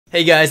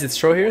Hey guys, it's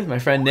Troy here with my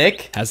friend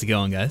Nick. How's it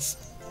going, guys?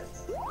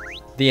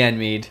 The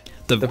NMeade,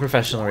 the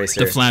professional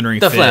racer. The floundering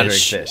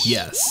fish.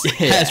 Yes,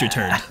 Yeah. has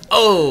returned.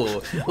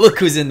 Oh, look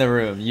who's in the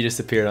room. You just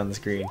appeared on the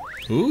screen.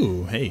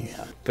 Ooh, hey.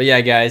 But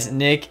yeah, guys,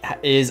 Nick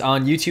is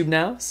on YouTube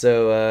now.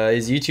 So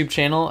his YouTube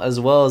channel as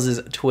well as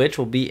his Twitch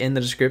will be in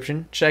the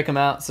description. Check him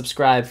out,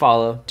 subscribe,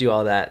 follow, do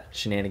all that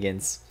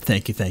shenanigans.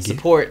 Thank you, thank you.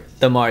 Support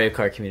the Mario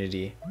Kart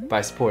community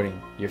by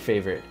supporting your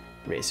favorite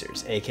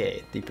racers,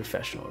 aka the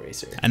professional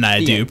racer. And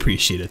I do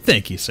appreciate it.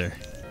 Thank you, sir.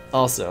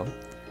 Also,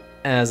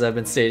 as I've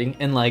been stating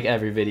in like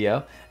every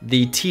video,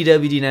 the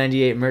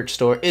TWD98 merch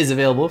store is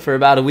available for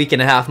about a week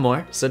and a half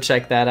more, so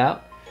check that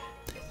out.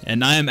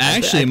 And I am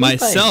actually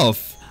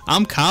myself,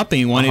 I'm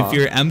copying one of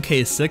your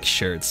MK6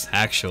 shirts,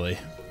 actually.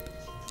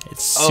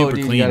 It's super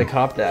dude, clean. You gotta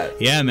cop that.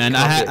 Yeah, man.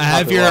 I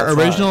have your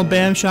original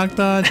BAM Shock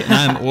Dodge, and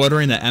I'm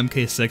ordering the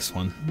MK6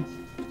 one.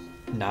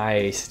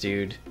 Nice,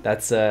 dude.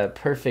 That's a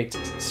perfect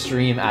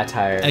stream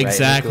attire.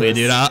 Exactly, right,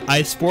 dude.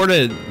 I sport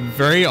it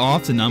very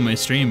often on my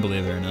stream,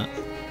 believe it or not.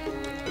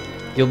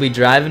 You'll be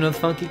driving with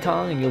Funky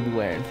Kong, and you'll be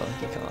wearing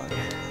Funky Kong.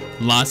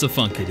 Lots of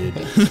funky,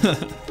 dude.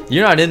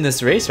 You're not in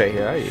this race right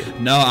here, are you?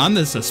 No, I'm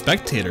just a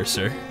spectator,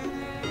 sir.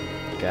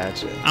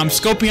 Gotcha. I'm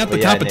scoping out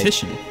the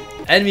competition.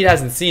 NMeade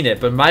hasn't seen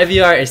it, but my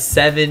VR is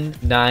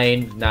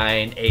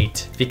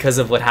 7998 because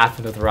of what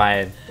happened with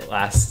Ryan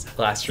last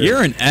stream.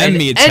 You're in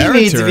NMeade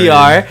NMeade's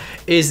VR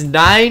is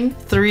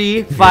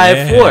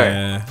 9354.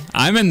 Yeah.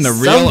 I'm in the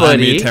real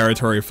NMeade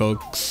territory,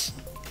 folks.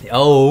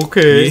 Oh,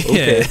 okay.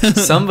 Yeah. Okay.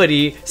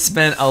 Somebody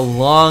spent a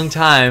long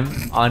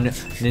time on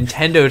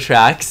Nintendo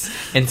tracks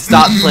and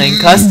stopped playing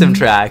custom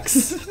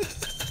tracks.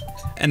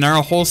 In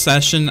our whole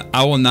session,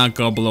 I will not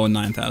go below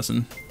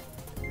 9,000.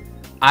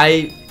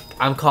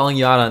 I'm calling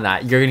you out on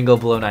that. You're gonna go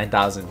below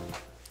 9,000.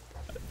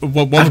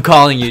 What? I'm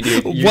calling you,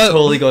 dude. You're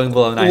totally going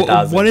below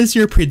 9,000. What is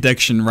your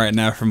prediction right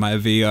now for my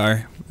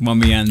VR when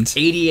we end?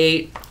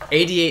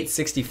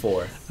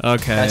 8864.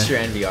 Okay. That's your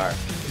NVR.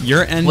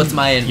 What's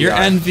my NVR? Your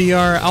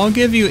NVR, I'll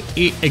give you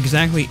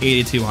exactly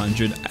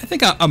 8,200. I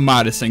think a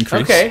modest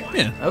increase. Okay.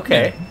 Yeah.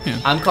 Okay. Yeah.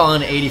 I'm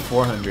calling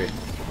 8,400.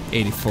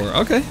 84.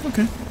 Okay.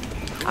 Okay.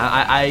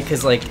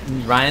 Cause like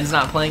Ryan's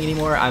not playing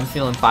anymore. I'm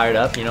feeling fired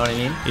up. You know what I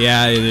mean?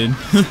 Yeah, I did.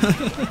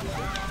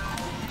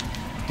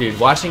 Dude,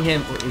 watching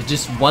him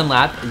just one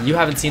lap. You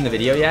haven't seen the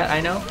video yet,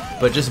 I know,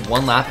 but just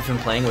one lap of him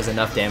playing was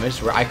enough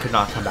damage where I could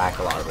not come back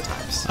a lot of the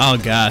times. Oh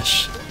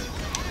gosh.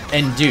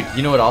 And dude,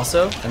 you know what?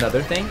 Also,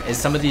 another thing is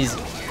some of these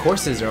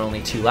courses are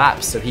only 2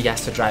 laps, so he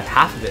has to drive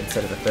half of it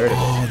instead of a third of it.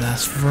 Oh,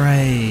 that's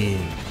right.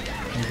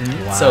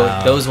 Wow. So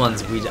those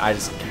ones, I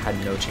just had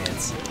no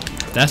chance.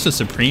 That's a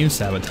supreme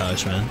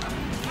sabotage, man.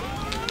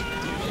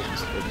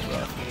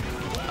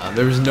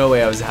 There was no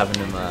way I was having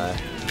him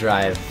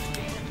drive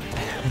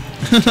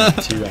 2 out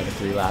of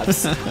 3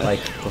 laps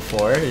like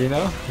before, you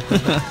know?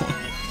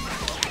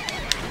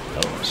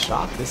 Oh,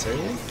 shock this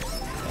early?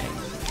 Dang.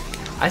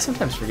 I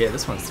sometimes forget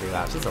this one's 3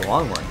 laps. It's a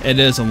long one. It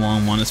is a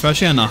long one,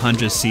 especially on a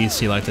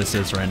 100cc like this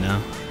is right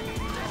now.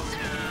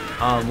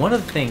 One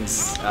of the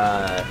things,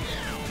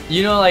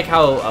 you know, like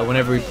how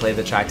whenever we play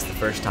the tracks the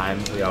first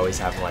time, we always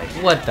have like,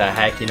 what the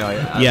heck, you know,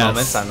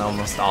 moments on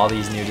almost all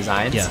these new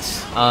designs.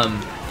 Yes.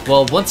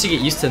 Well, once you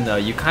get used to them, though,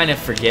 you kind of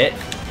forget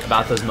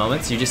about those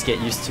moments. You just get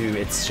used to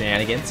its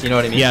shenanigans. You know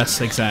what I mean? Yes,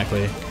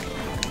 exactly.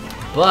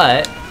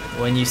 But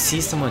when you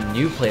see someone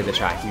new play the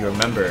track, you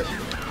remember.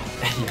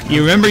 You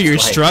remember your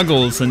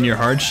struggles and your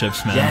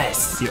hardships, man.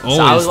 Yes. You always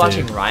so I was do.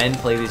 watching Ryan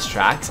play these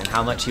tracks and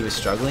how much he was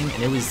struggling,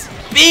 and it was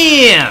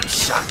BAM!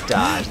 Shock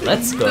dodge.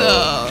 Let's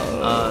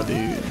go.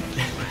 Dude.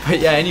 But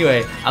yeah,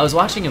 anyway, I was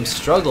watching him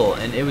struggle,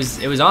 and it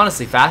was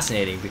honestly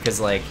fascinating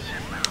because like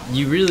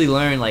you really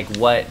learn like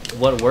what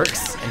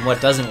works and what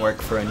doesn't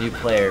work for a new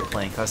player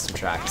playing custom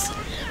tracks.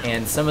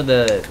 And some of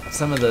the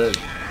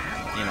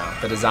you know,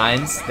 the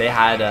designs, they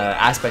had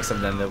aspects of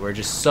them that were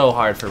just so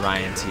hard for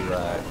Ryan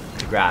to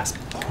grasp.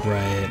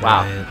 Right.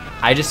 Wow. Right.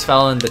 I just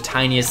fell in the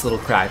tiniest little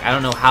crack. I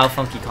don't know how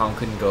Funky Kong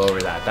couldn't go over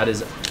that. That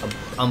is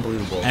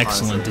unbelievable.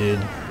 Excellent, honestly.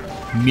 dude.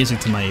 Music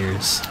to my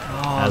ears,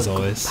 as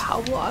always.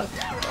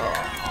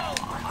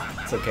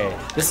 It's okay.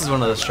 This is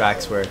one of those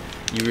tracks where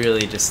you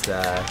really just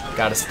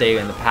gotta stay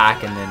in the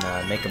pack and then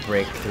make a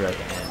break throughout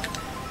the end.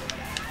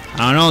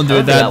 I don't know,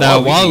 dude. That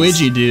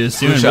Waluigi dude is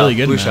doing really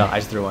good, blue man. shell. I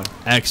just threw one.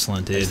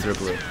 Excellent, dude. I just threw a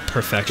blue.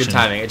 Perfection. Good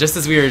timing. Just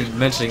as we were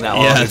mentioning that,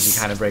 Waluigi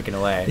kind of breaking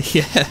away.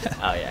 Yeah.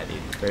 Oh yeah, dude,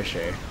 for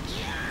sure.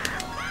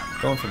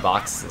 Going for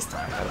boxes this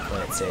time. Gotta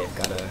play it safe.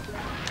 Gotta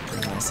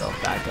bring myself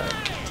back up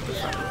to the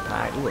front of the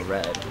pack. Ooh, a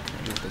red. What can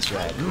I do with this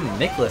red?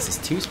 Nicholas is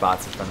 2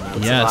 spots in front of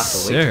me. Yes,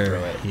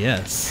 sir.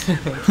 Yes.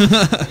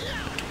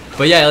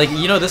 But yeah, like,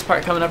 you know this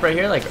part coming up right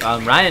here? Like,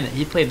 Ryan,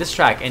 he played this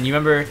track, and you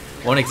remember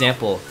one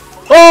example.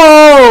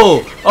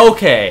 Oh!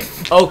 Okay.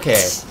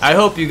 Okay. I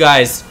hope you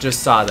guys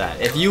just saw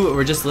that. If you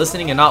were just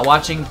listening and not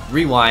watching,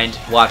 rewind,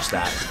 watch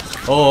that.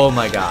 Oh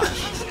my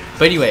gosh.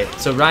 But anyway,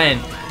 so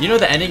Ryan, you know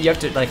the ending? You have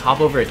to, like,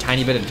 hop over a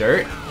tiny bit of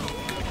dirt?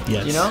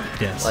 Yes. You know?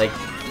 Yes. Like,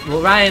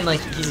 well, Ryan,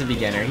 like, he's a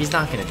beginner. He's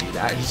not going to do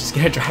that. He's just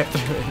going to drive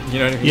through it. You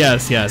know what I mean?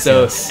 Yes, yes,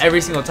 So yes.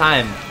 every single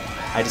time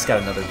I just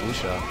got another blue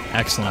shell.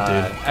 Excellent,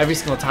 dude. Every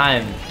single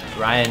time,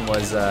 Ryan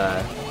was,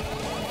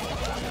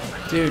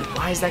 dude,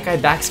 why is that guy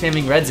back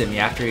spamming reds at me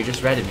after he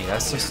just redded me?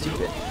 That's so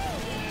stupid.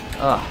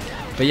 Ugh.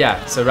 But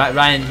yeah, so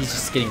Ryan, he's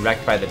just getting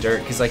wrecked by the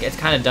dirt, because like it's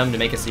kind of dumb to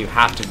make it so you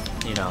have to,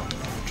 you know,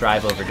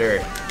 drive over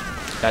dirt.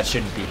 That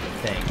shouldn't be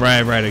the thing.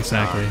 Right,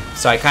 exactly.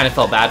 So I kind of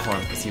felt bad for him,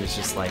 because he was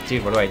just like,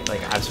 dude, what do I,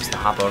 like, I'm supposed to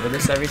hop over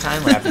this every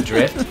time? Like, I have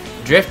to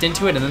drift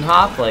into it and then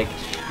hop? Like,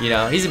 you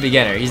know, he's a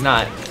beginner. He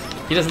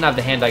doesn't have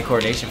the hand-eye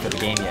coordination for the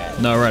game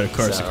yet. No, right, of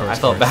course, so of course. I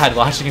felt bad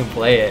watching him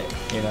play it,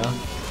 you know?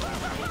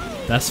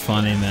 That's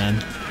funny, man.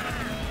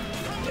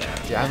 Yeah,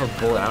 dude, I have a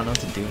bullet. I don't know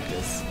what to do with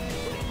this.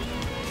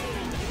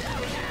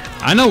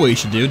 I know what you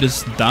should do.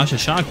 Just dodge a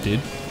shock, dude.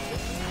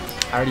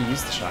 I already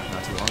used the shock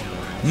not too long ago.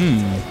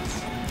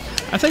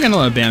 I think I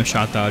know a BAM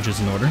shot dodge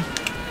is in order.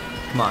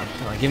 Come on,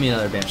 give me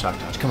another BAM shock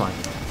dodge. Come on.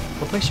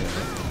 What place you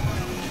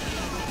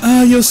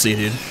in? You'll see,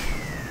 dude.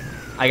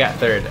 I got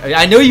third.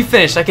 I know you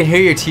finished. I can hear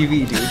your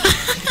TV, dude.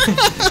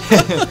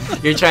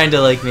 You're trying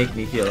to like make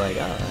me feel like,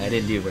 oh, I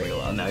didn't do very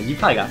well. No, you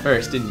probably got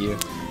first, didn't you?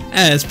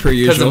 As per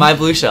usual. Because of my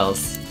blue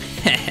shells.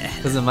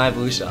 Because of my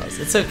blue shells.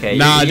 It's okay.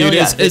 Nah, dude,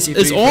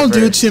 it's all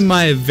due to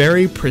my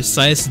very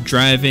precise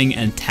driving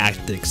and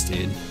tactics,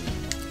 dude.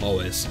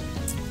 Always.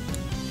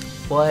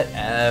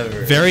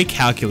 Whatever. Very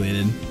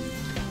calculated.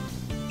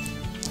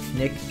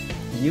 Nick,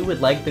 you would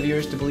like the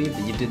viewers to believe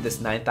that you did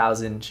this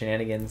 9,000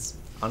 shenanigans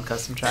on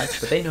custom tracks,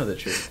 but they know the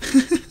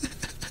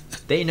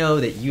truth. They know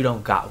that you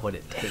don't got what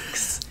it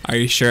takes. Are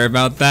you sure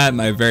about that?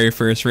 My very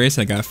first race,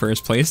 I got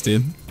first place,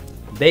 dude.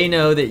 They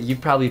know that you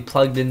probably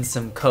plugged in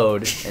some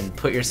code and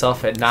put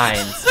yourself at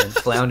 9s and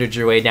floundered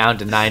your way down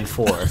to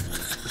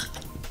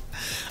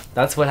 9-4.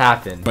 That's what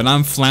happened. But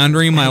I'm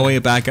floundering my way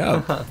back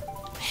up.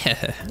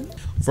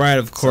 Right,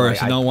 of course.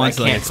 So, you don't want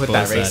to like,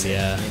 expose that.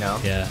 Yeah. You know?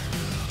 Yeah.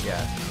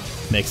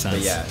 Makes sense.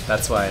 But yeah,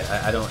 that's why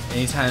I don't.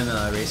 Anytime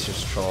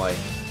racers troll, I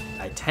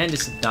tend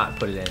to not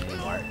put it in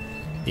anymore.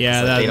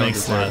 Yeah, that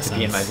makes a lot of sense. To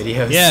be in my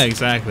videos. Yeah,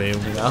 exactly.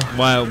 You know?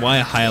 Why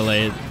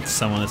highlight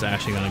someone that's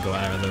actually gonna go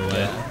out of their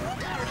way?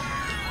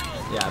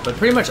 Yeah, but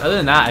pretty much other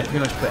than that, I pretty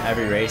much put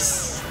every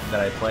race that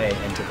I play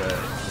into the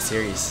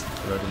series,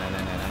 the Road to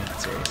 9999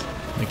 series.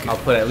 I'll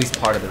put at least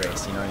part of the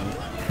race. You know what I mean?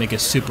 Make it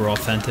super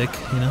authentic,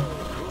 you know?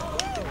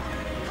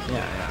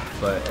 Yeah.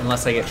 But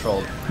unless I get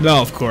trolled.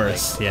 No, of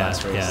course.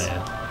 Like,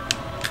 yeah.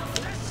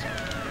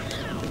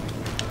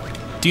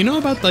 Do you know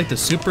about like the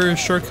super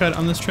shortcut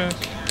on this track?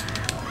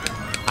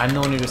 I'm the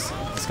one who just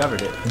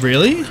discovered it.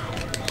 Really?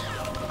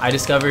 I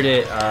discovered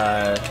it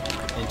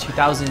in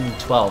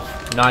 2012.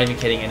 Not even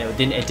kidding, and it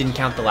didn't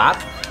count the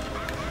lap.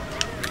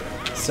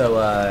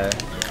 So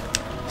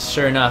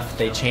sure enough,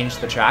 they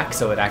changed the track,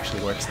 so it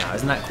actually works now.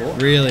 Isn't that cool?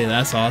 Really?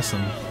 That's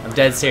awesome. I'm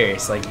dead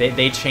serious. Like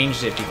they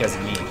changed it because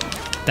of me.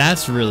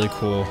 That's really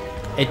cool.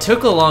 It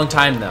took a long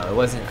time though. It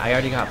wasn't. I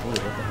already got blue.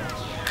 What the heck?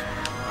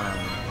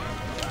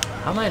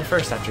 How am I in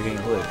first after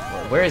getting blue?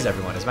 Where is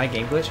everyone? Is my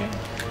game glitching?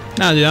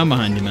 Nah, dude, I'm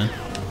behind you, man.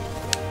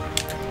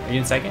 Are you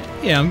in second?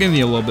 Yeah, I'm giving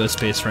you a little bit of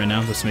space right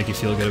now just to make you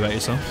feel good about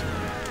yourself.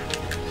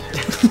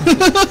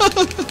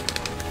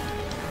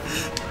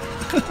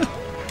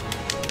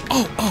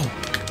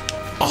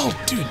 Oh,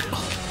 dude.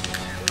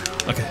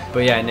 Okay.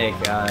 But yeah, Nick,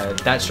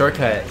 that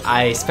shortcut,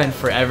 I spent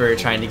forever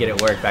trying to get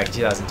it work back in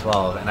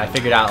 2012, and I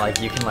figured out like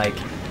you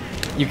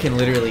can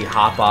literally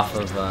hop off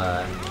of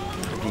the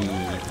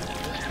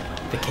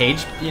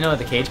cage, you know,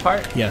 the cage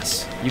part.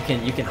 Yes. You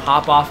can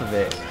hop off of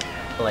it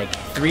like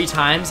 3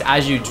 times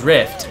as you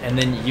drift, and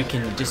then you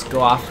can just go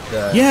off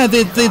the. Yeah,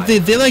 they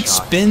like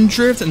spin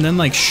drift and then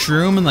like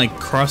shroom and like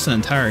cross an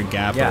entire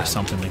gap or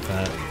something like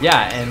that.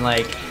 Yeah, and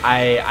like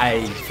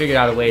I figured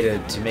out a way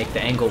to make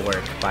the angle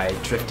work by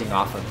drifting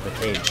off of the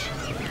cage.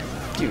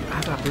 Dude,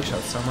 I got blue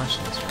shells so much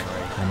in this one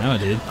already. I know,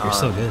 dude. You're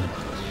so good.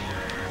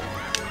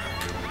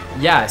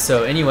 Yeah.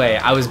 So anyway,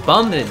 I was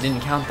bummed that it didn't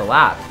count the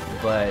lap,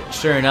 but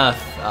sure enough,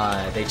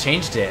 they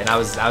changed it, and I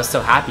was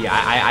so happy.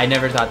 I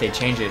never thought they'd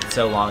change it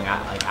so long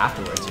like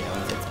afterwards. You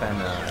know,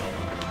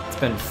 it's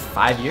been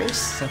 5 years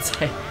since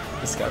I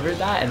discovered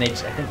that, and I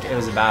think it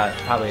was about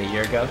probably a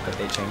year ago that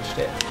they changed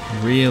it.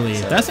 Really?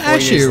 So that's 4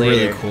 actually years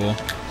really later, cool.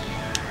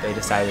 They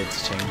decided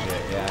to change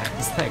it. Yeah,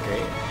 isn't that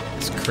great?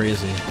 It's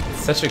crazy.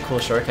 It's such a cool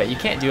shortcut. You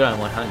can't do it on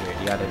 100.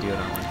 You got to do it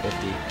on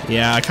 150.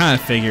 Yeah, I kind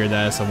of figured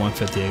that it's a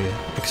 150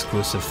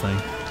 exclusive thing.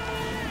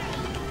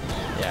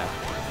 Yeah.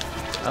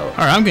 Oh.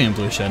 All right, I'm getting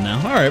blue shed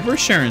now. All right, we're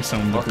sharing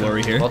some of the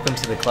glory here. Welcome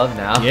to the club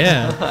now.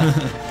 Yeah.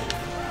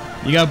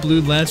 You got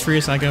blue last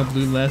race, I got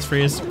blue last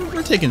race.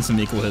 We're taking some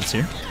equal hits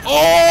here.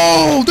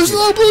 Oh, there's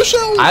another blue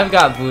shell. I've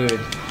got blued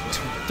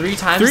 3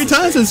 times. 3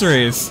 times this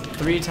race.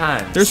 3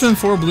 times. There's been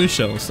 4 blue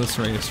shells this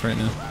race right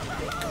now.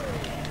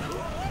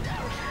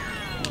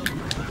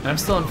 I'm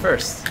still in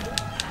first.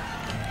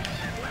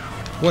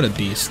 What a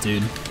beast,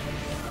 dude.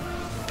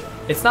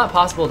 It's not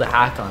possible to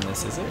hack on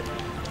this, is it?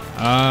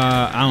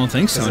 I don't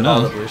think so, no.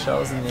 All the blue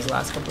shells in these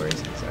last couple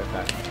races?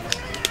 Okay.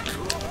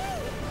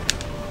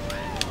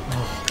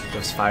 Oh,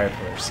 those fire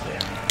pillars scare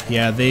me.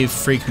 Yeah, they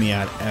freak me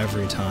out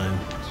every time.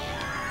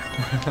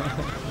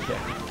 Yeah.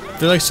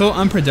 They're like so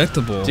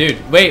unpredictable. Dude,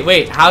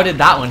 wait. How did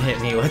that one hit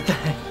me? What the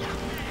heck?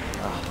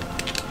 Oh.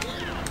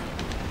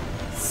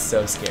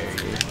 So scary,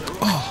 dude.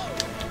 Oh.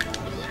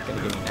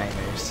 Gonna give me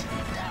nightmares.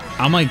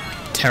 I'm like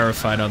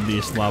terrified of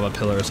these lava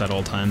pillars at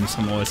all times.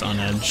 I'm always on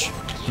edge,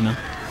 you know?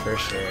 For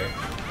sure.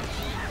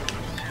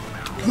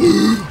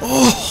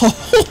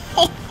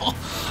 Oh.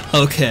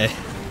 Okay.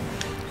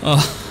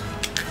 Oh.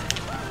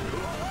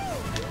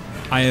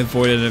 I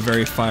avoided a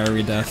very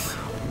fiery death.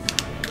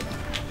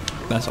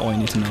 That's all you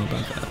need to know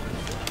about that.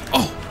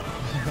 Oh!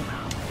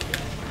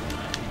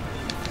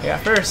 I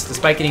got first,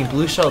 despite getting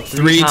blue shelled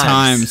three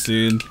times,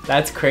 dude.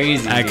 That's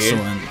crazy,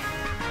 excellent. Dude.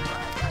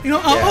 You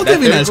know, I'll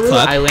give you a nice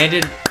clap. I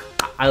landed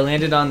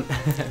on.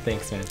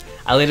 Thanks, man.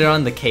 I landed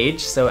on the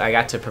cage, so I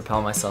got to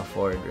propel myself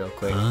forward real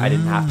quick. I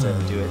didn't have to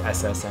do it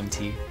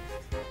SSMT.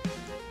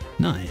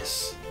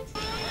 Nice.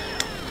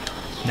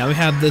 Now we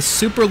have this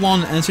super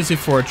long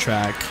N64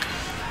 track.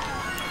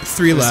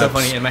 3 laps. So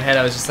funny. In my head,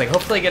 I was just like,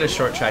 hopefully I get a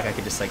short track. I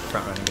could just like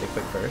front run and get a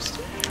quick first.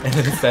 And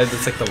then instead,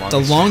 it's like the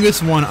longest. The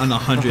longest one on the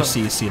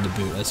 100cc to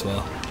boot as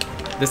well.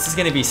 This is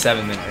gonna be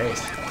 7-minute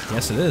race.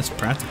 Yes, it is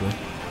practically.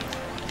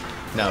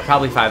 No,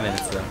 probably 5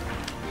 minutes though.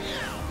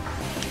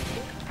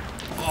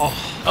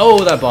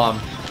 Oh, that bomb.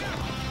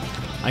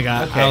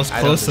 I was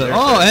close to.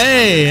 Oh,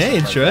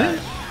 hey, Trey.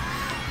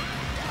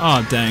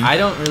 Oh, dang. I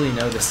don't really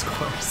know the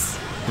scores.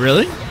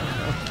 Really?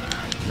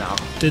 No.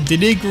 Did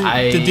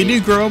you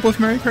grow up with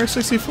Mario Kart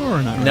 64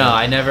 or not? No,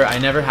 I never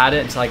had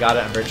it until I got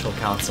it on Virtual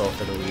Console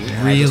for the Wii.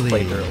 And really? I just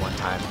played through it one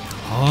time.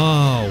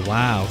 Oh,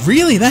 wow.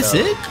 Really? That's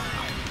it?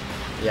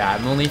 Yeah,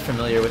 I'm only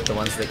familiar with the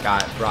ones that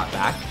got brought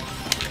back.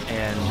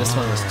 And this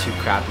one was too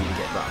crappy to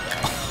get brought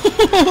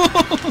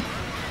back.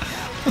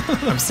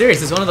 I'm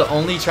serious. It's one of the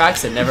only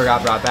tracks that never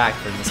got brought back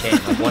from this game.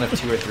 Like one of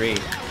 2 or 3.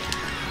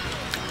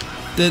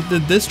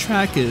 This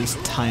track is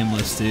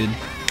timeless, dude.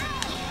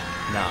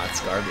 No,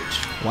 it's garbage.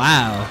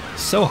 Wow,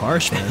 so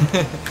harsh, man.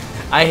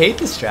 I hate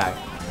this track.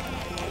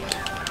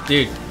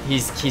 Dude,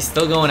 he's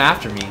still going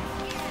after me.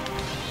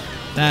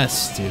 That's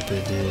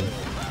stupid, dude.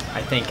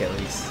 I think at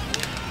least.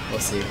 We'll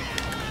see.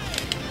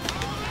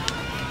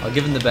 I'll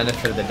give him the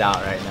benefit of the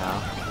doubt right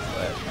now,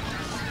 but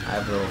I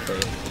have little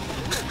faith.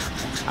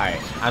 All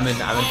right, I'm in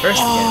first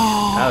again.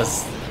 That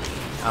was.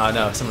 Oh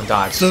no, someone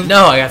dodged.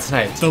 No, I got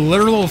sniped. The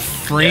literal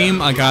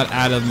frame I got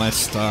out of my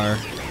star.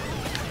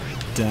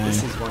 Dang.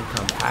 This is one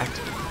compact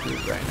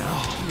group right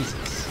now.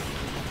 Jesus.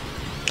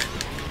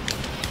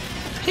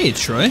 Hey,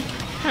 Troy.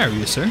 How are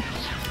you, sir?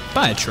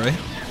 Bye, Troy.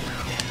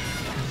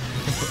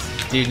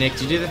 Dude, Nick,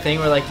 do you do the thing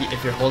where, like,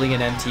 if you're holding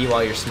an MT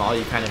while you're small,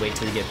 you kind of wait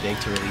till you get big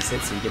to release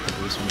it, so you get the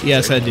boost when you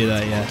Yes, I do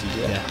that, yeah. Do you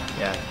do that?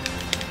 Yeah.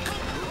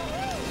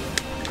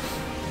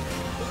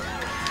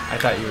 I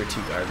thought you were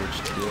too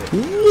garbage to do it.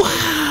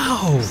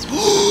 Wow!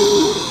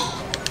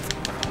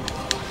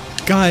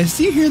 Guys,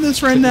 do you hear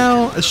this right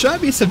now? Should I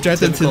be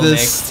subjected to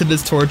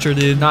this torture,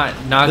 dude? Not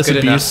this good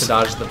abuse? enough to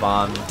dodge the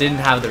bomb. Didn't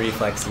have the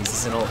reflexes.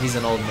 He's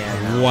an old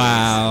man now.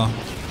 Wow.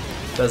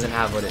 Doesn't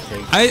have what it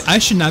takes. I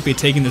should not be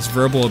taking this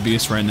verbal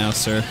abuse right now,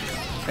 sir.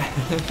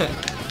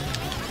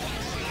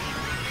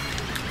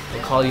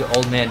 We'll call you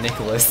Old Man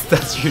Nicholas.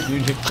 That's your new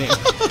nickname.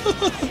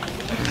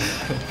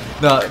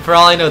 No, for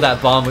all I know, that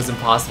bomb was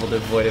impossible to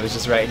avoid. It was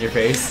just right in your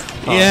face.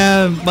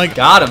 Yeah, like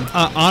got him.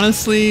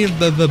 Honestly,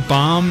 the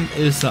bomb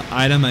is the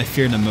item I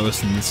fear the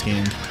most in this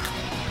game.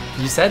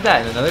 You said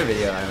that in another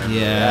video, I remember.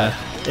 Yeah,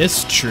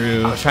 it's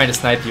true. I was trying to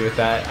snipe you with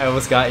that. I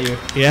almost got you.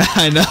 Yeah,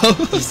 I know.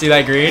 Did you see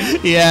that green?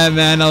 Yeah,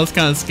 man, I was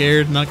kind of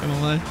scared, not gonna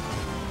lie.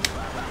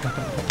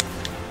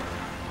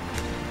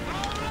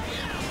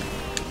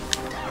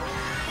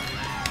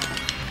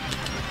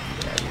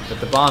 But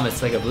the bomb,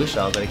 it's like a blue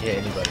shell, but it can hit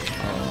anybody.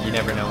 You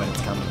never know when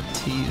it's coming.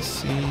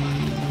 TC.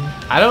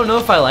 I don't know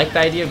if I like the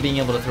idea of being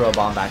able to throw a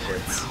bomb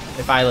backwards.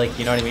 If I like,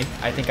 you know what I mean?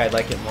 I think I'd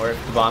like it more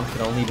if the bomb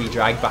could only be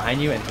dragged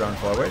behind you and thrown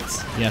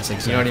forwards. Yes,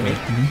 exactly. You know what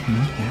I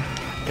mean?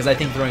 Because I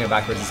think throwing it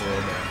backwards is a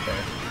little bit unfair.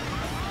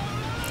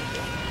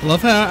 I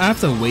love how I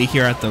have to wait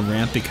here at the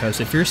ramp because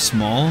if you're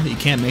small, you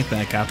can't make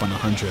that gap on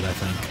 100, I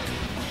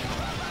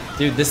think.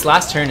 Dude, this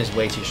last turn is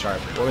way too sharp.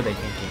 What were they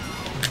thinking?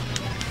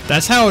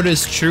 That's how it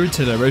is true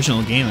to the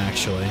original game,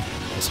 actually.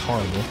 It's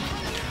horrible.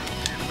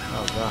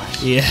 Oh,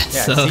 gosh. Yeah,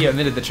 so... See, you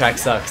admitted the track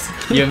sucks.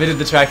 You admitted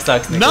the track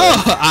sucks,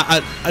 Nicholas.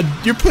 No!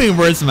 You're putting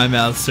words in my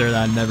mouth, sir,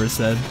 that I never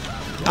said.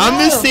 No, I'm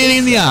just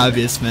stating the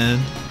obvious, man.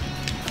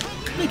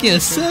 Making a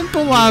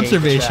simple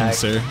observation,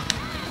 sir.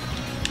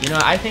 You know,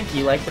 I think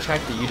you like the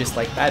track, but you just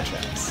like bad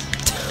tracks.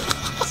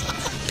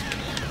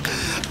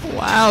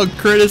 Wow,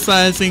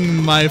 criticizing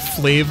my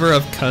flavor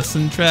of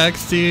custom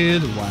tracks,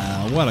 dude.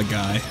 Wow, what a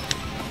guy.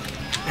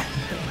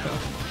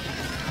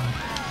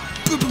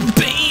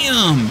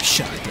 Bam!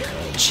 Shock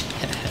dodge.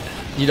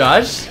 You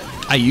dodged?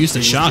 I used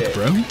the shock,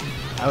 bro.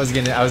 I was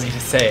gonna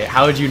say,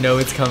 how would you know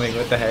it's coming?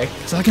 What the heck?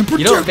 So I can protect.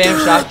 You don't bam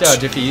shock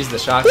dodge if you use the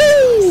shock.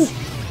 Woo!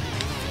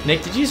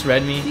 Nick, did you just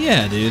red me?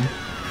 Yeah, dude.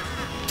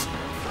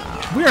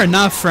 We are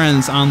not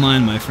friends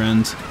online, my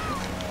friend.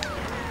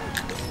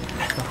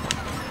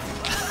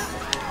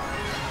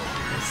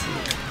 Let's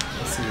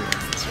see who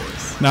wins this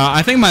race. No,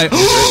 I think my.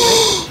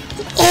 Oh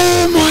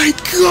my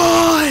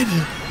god!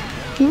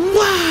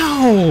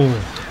 Wow!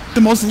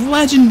 The most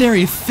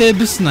legendary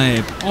fib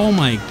snipe. Oh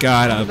my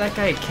god! How did that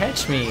guy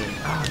catch me?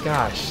 Oh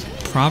gosh.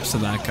 Props to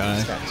that guy.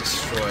 Just got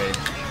destroyed.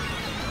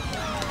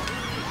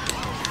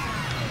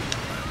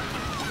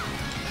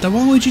 The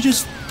one would you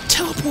just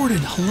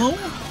teleported? Hello?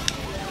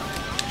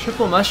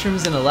 Triple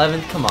mushrooms in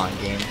 11th. Come on,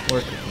 game.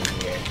 Work with me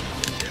here.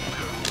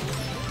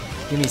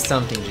 Give me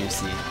something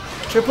juicy.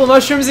 Triple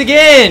mushrooms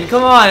again!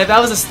 Come on, if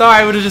that was a star,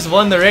 I would have just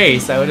won the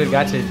race. I would have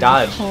got to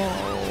dodge.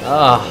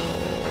 Ugh.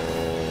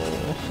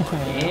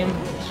 Game?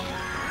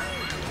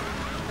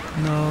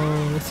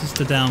 No, this is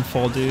the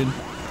downfall, dude.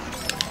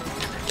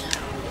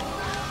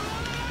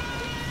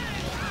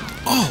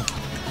 Oh!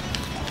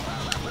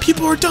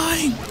 People are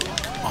dying!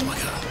 Oh my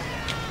god.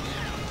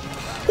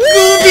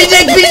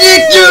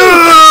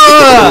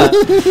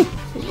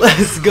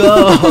 Let's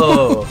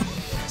go!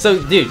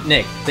 So, dude,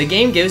 Nick, the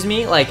game gives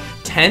me like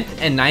 10th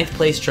and 9th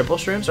place triple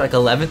shrooms, or like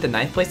 11th and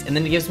 9th place, and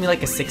then it gives me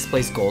like a 6th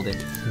place golden.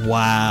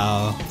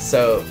 Wow.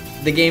 So,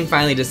 the game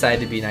finally decided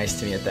to be nice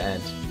to me at the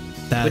end.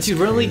 That's but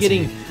you're only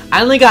crazy. getting...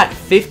 I only got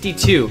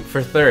 52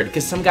 for 3rd,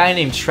 because some guy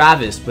named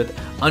Travis with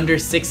under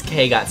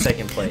 6K got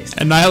 2nd place.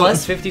 And I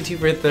plus 52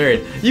 for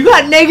 3rd. You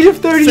got negative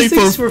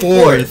 36 for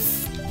 4th.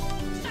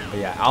 But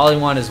yeah, all I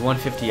want is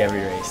 150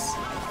 every race.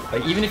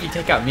 Like, even if you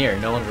take out Mirror,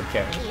 no one would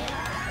care.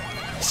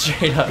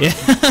 Straight up. Yeah.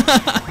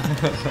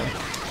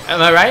 Am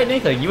I right,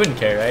 Nick? Like, you wouldn't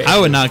care, right? I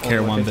would not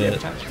care one bit.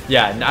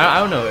 Yeah, I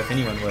don't know if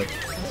anyone would.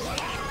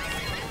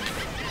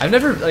 I've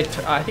never, like,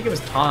 I think it was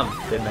Tom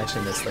that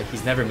mentioned this. Like,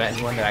 he's never met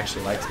anyone that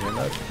actually likes mirror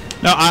mode.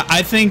 No,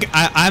 I think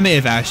I may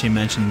have actually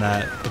mentioned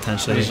that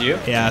potentially. Did you?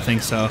 Yeah, I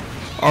think so.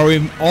 Or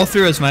we all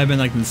three of us might have been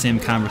like in the same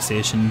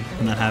conversation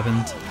when that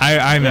happened.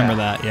 I remember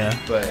that, yeah.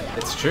 But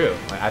it's true.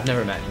 Like, I've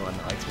never met anyone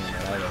that likes mirror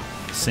mode either.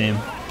 Same.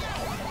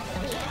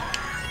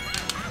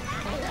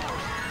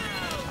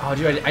 Oh,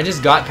 dude, I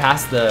just got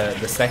past the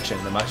section,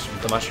 the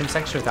mushroom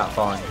section without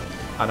falling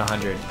on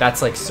 100.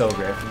 That's like so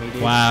rare for me,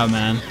 dude. Wow,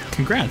 man.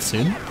 Congrats,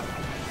 dude.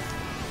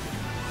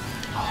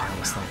 Oh, I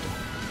almost slumped him.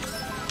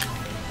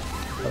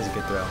 That was a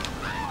good throw.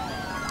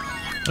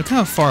 Look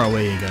how far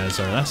away you guys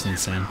are. That's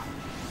insane.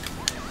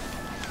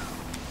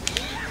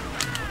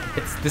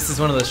 This is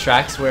one of those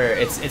tracks where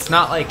it's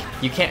not like,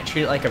 you can't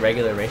treat it like a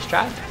regular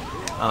racetrack.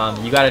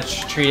 You gotta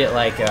treat it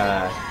like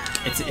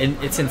it's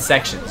in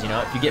sections. You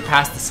know, if you get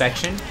past the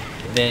section,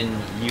 then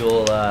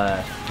you'll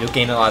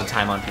gain a lot of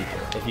time on people.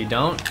 If you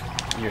don't,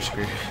 you're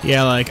screwed.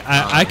 Yeah, like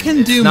I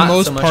can do not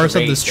most so much parts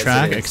of race this as it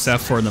track is.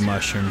 except for the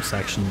mushroom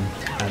section.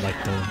 I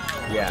like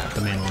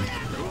the main one.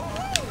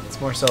 It's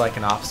more so like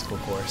an obstacle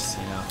course,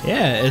 you know.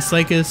 Yeah, it's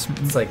like it's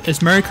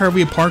Mario Kart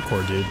Wii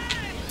parkour, dude.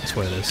 That's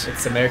what it is.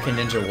 It's American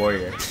Ninja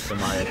Warrior for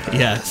Mario Kart.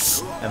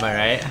 Yes. Am I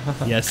right?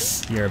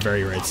 Yes, you're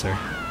very right, sir.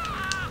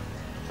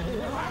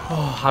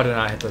 Oh, how did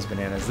I hit those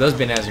bananas? Those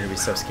bananas are gonna be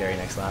so scary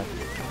next lap.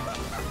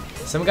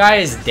 Some guy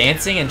is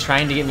dancing and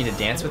trying to get me to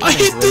dance with him. I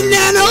hit the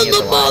nano on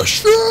the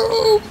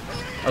mushroom!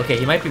 Okay,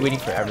 he might be waiting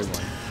for everyone.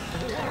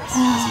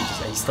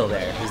 He's still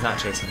there. He's not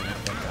chasing me.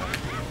 Thank God.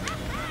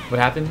 What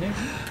happened, Nick?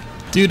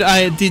 Dude,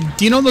 do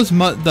you know those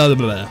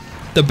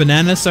the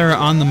bananas that are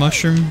on the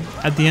mushroom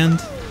at the end?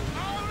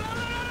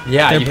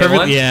 Yeah, they're you perfect. hit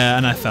one? Yeah,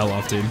 and I fell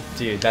off, dude.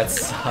 Dude, that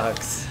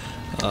sucks.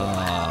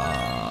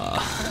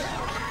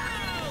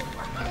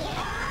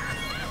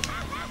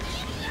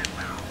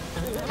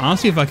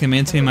 Honestly, if I can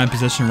maintain my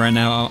position right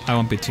now, I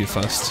won't be too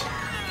fussed.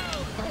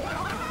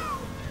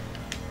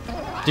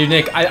 Dude,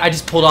 Nick, I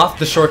just pulled off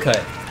the shortcut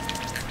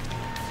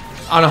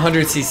on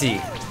 100cc,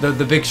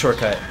 the big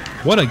shortcut.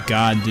 What a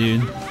god,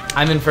 dude.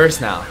 I'm in first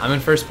now. I'm in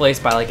first place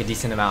by like a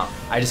decent amount.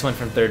 I just went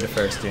from 3rd to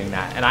 1st doing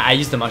that. And I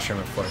used the mushroom,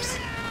 of course.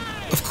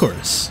 Of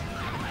course.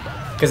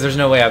 Because there's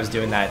no way I was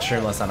doing that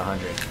shroomless on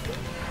 100.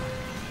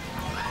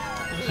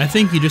 I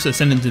think you just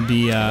ascended to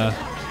be the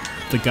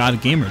god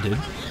gamer, dude.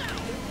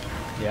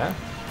 Yeah?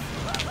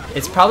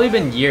 It's probably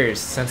been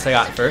years since I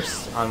got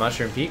first on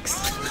Mushroom Peaks.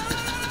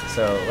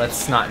 So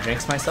let's not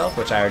jinx myself,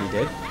 which I already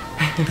did.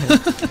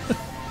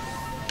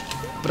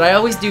 But I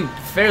always do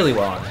fairly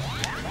well on it.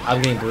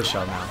 I'm getting blue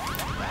shell now.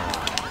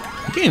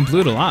 You're getting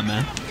blued a lot,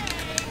 man.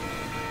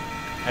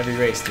 Every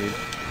race, dude.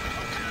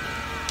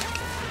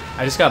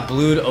 I just got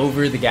blued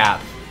over the gap.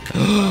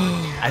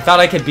 I thought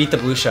I could beat the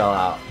blue shell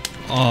out.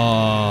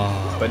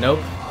 Oh. But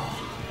nope.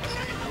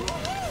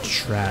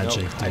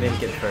 Tragic, Nope, dude. I didn't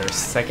get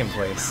first. 2nd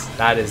place.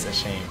 That is a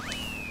shame.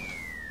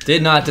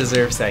 Did not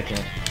deserve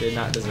 2nd. Did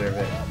not deserve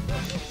it.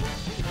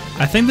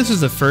 I think this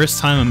is the first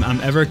time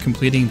I'm ever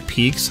completing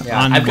peaks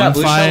on I've got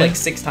blue shell Wi-Fi. like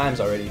 6 times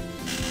already.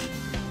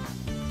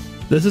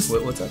 This is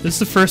What's up? This is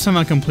the first time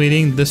I'm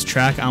completing this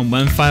track on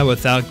Wi-Fi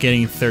without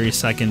getting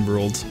 30-second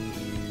ruled.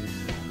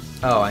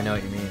 Oh, I know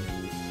what you mean.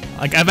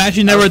 Like I've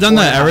actually never done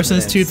that ever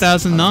since 4.5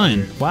 2009.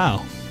 minutes.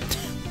 Wow.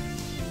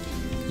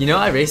 You know,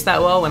 I race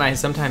that well when I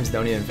sometimes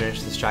don't even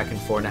finish this track in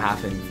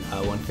 4.5 and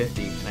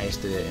 150, and I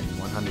just did it in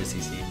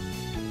 100cc.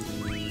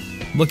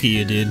 Look at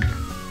you, dude.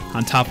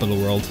 On top of the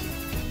world.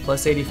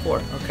 Plus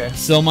 84. Okay.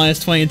 Still minus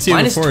 22.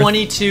 Minus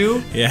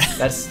 22? Yeah.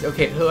 That's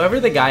okay. Whoever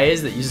the guy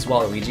is that uses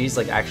Waluigi is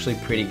like actually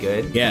pretty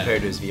good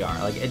compared to his VR.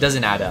 Like it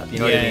doesn't add up. You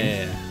know what I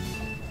mean?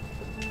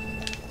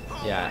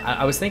 Yeah.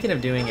 I was thinking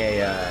of doing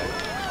a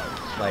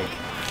like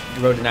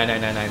Road to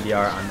 9999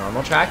 VR on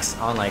normal tracks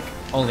on like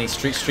only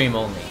stream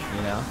only.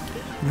 You know?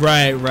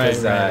 Right.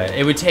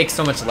 It would take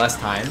so much less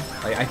time.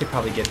 Like I could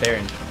probably get there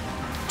in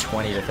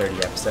 20 to 30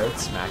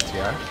 episodes max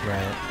VR.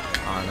 Right.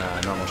 On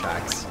normal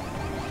tracks.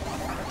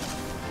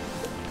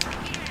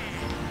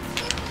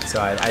 So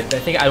I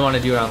think I want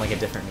to do it on like a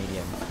different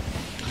medium.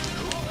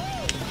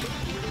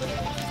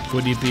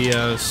 Would you be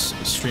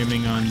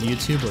streaming on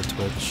YouTube or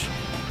Twitch?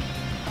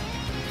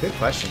 Good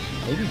question.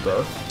 Maybe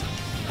both.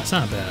 That's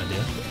not a bad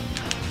idea.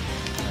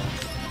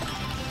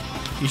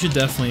 You should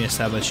definitely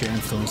establish your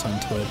influence on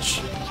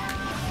Twitch.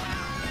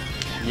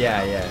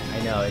 Yeah, I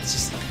know. It's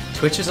just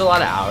Twitch is a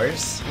lot of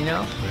hours, you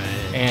know?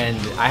 Right. And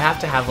I have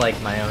to have like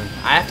my own.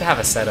 I have to have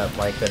a setup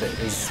like that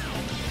is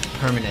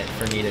permanent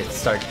for me to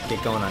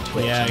get going on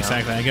Twitch. Yeah, you know?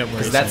 exactly. I get what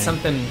you're saying. That's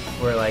something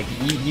where like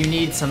you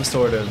need some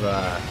sort of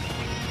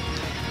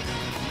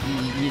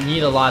you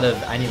need a lot of.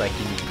 You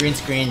need green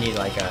screen. You need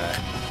like a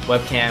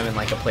webcam and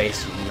like a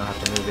place you don't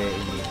have to move it.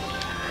 You need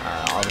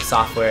all the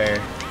software,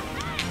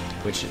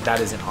 which that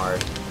isn't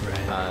hard.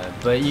 Right.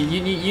 But you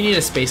need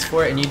a space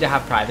for it. And you need to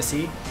have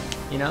privacy.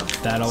 You know,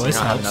 that always so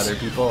you're not helps. having other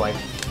people like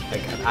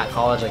at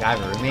college. Like I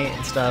have a roommate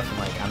and stuff, and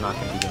like I'm not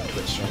gonna be doing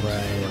Twitch streams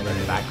in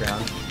the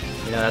background.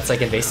 You know, that's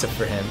like invasive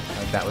for him.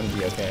 Like that wouldn't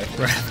be okay.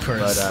 Right, of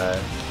course. But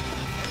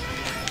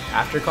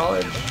after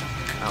college,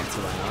 I don't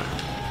see why not.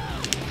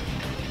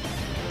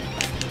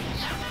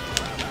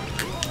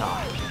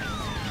 Oh.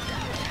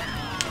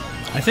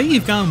 I think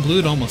you've gotten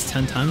blued almost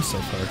 10 times so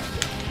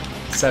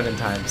far. 7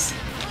 times.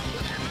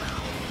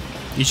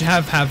 You should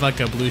have like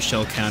a blue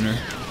shell counter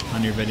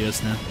on your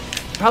videos now.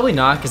 Probably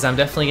not, because I'm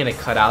definitely gonna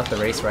cut out the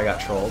race where I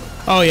got trolled.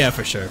 Oh yeah,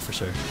 for sure.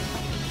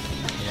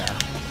 Yeah.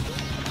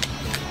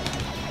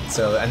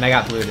 So, and I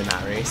got blued in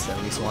that race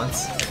at least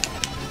once.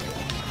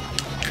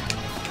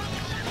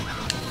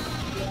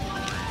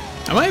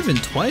 I might have been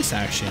twice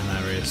actually in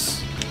that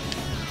race,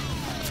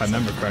 if I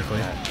remember correctly.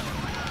 Yeah.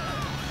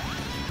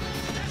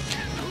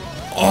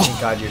 Oh! Thank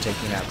God you're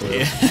taking that blue.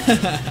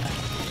 Yeah.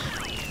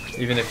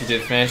 Even if you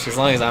did finish, as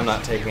long as I'm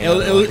not taking it.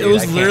 It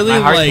was literally my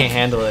heart like can't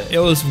handle it. It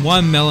was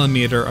 1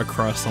 millimeter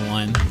across the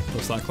line. It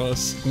was that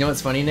close. You know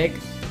what's funny, Nick?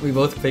 We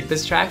both picked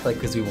this track like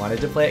because we wanted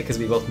to play it because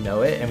we both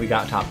know it, and we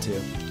got top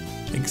 2.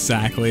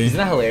 Exactly. Isn't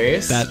that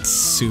hilarious? That's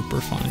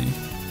super funny.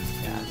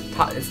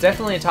 Yeah, it's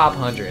definitely a top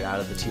 100 out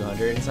of the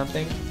 200 and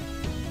something.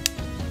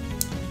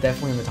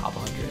 Definitely in the top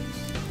 100.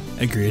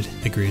 Agreed.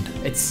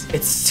 It's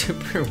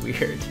super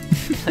weird.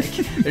 Like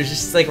there's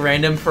just like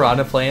random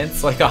piranha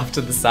plants like off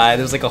to the side.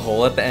 There's like a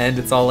hole at the end.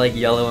 It's all like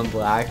yellow and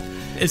black.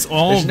 It's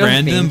all There's no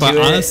random, theme but to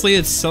it. honestly,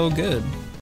 it's so good.